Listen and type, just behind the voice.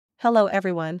Hello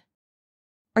everyone.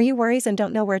 Are you worried and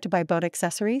don't know where to buy boat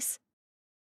accessories?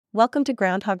 Welcome to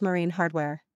Groundhog Marine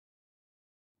Hardware.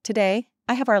 Today,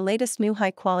 I have our latest new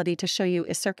high quality to show you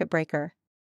is Circuit Breaker.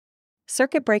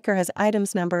 Circuit Breaker has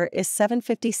items number is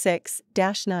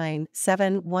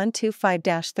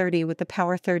 756-97125-30 with the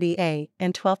power 30A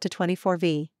and 12 to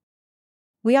 24V.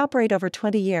 We operate over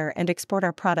 20 years and export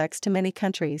our products to many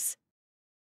countries.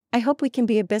 I hope we can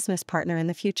be a business partner in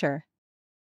the future.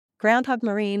 Groundhog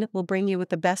Marine will bring you with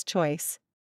the best choice.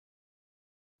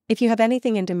 If you have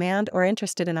anything in demand or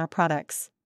interested in our products,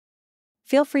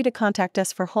 feel free to contact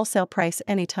us for wholesale price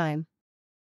anytime.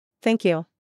 Thank you.